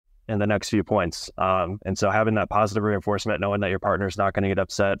in the next few points. And so having that positive reinforcement, knowing that your partner's not going to get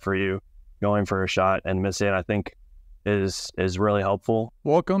upset for you going for a shot and missing, I think is really helpful.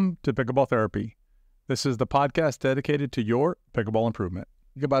 Welcome to Pickleball Therapy. This is the podcast dedicated to your pickleball improvement.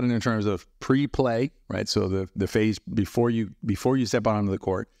 Think about it in terms of pre-play, right? So the phase before you step out onto the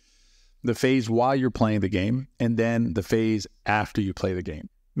court, the phase while you're playing the game, and then the phase after you play the game.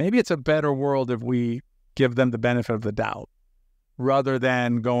 Maybe it's a better world if we give them the benefit of the doubt rather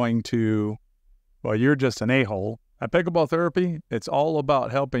than going to, well, you're just an a-hole. At Pickleball Therapy, it's all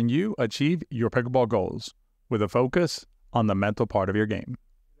about helping you achieve your pickleball goals with a focus on the mental part of your game.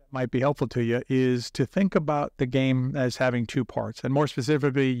 That might be helpful to you is to think about the game as having two parts, and more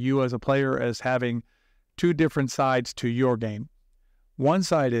specifically, you as a player as having two different sides to your game. One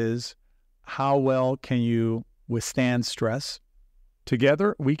side is how well can you withstand stress?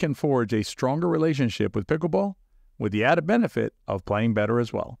 Together, we can forge a stronger relationship with pickleball with the added benefit of playing better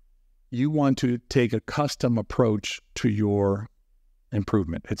as well. You want to take a custom approach to your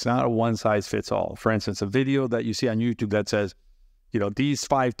improvement. It's not a one-size-fits-all. For instance, a video that you see on YouTube that says, these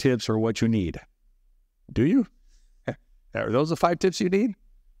 5 tips are what you need. Do you? Are those the 5 tips you need?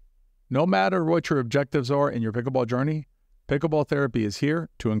 No matter what your objectives are in your pickleball journey, Pickleball Therapy is here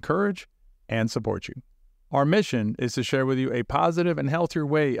to encourage and support you. Our mission is to share with you a positive and healthier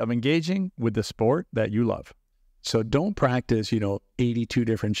way of engaging with the sport that you love. So don't practice, 82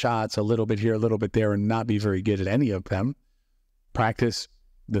 different shots, a little bit here, a little bit there, and not be very good at any of them. Practice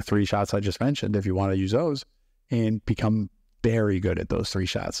the 3 shots I just mentioned, if you want to use those, and become very good at those 3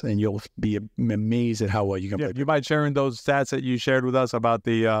 shots. And you'll be amazed at how well you can play. Do you mind sharing those stats that you shared with us about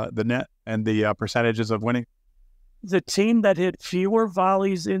the net and the percentages of winning? The team that hit fewer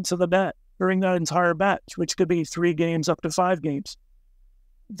volleys into the net during that entire match, which could be 3 games up to 5 games,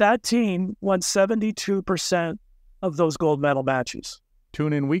 that team won 72% of those gold medal matches.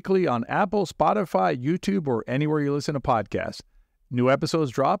 Tune in weekly on Apple, Spotify, YouTube, or anywhere you listen to podcasts. New episodes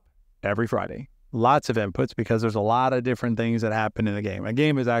drop every Friday. Lots of inputs because there's a lot of different things that happen in a game. A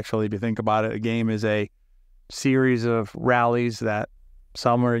game is actually, if you think about it, a game is a series of rallies that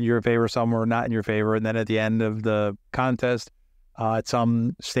some are in your favor, some are not in your favor. And then at the end of the contest, at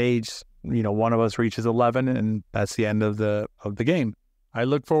some stage, one of us reaches 11, and that's the end of the game. I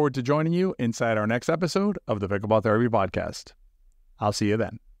look forward to joining you inside our next episode of the Pickleball Therapy Podcast. I'll see you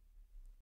then.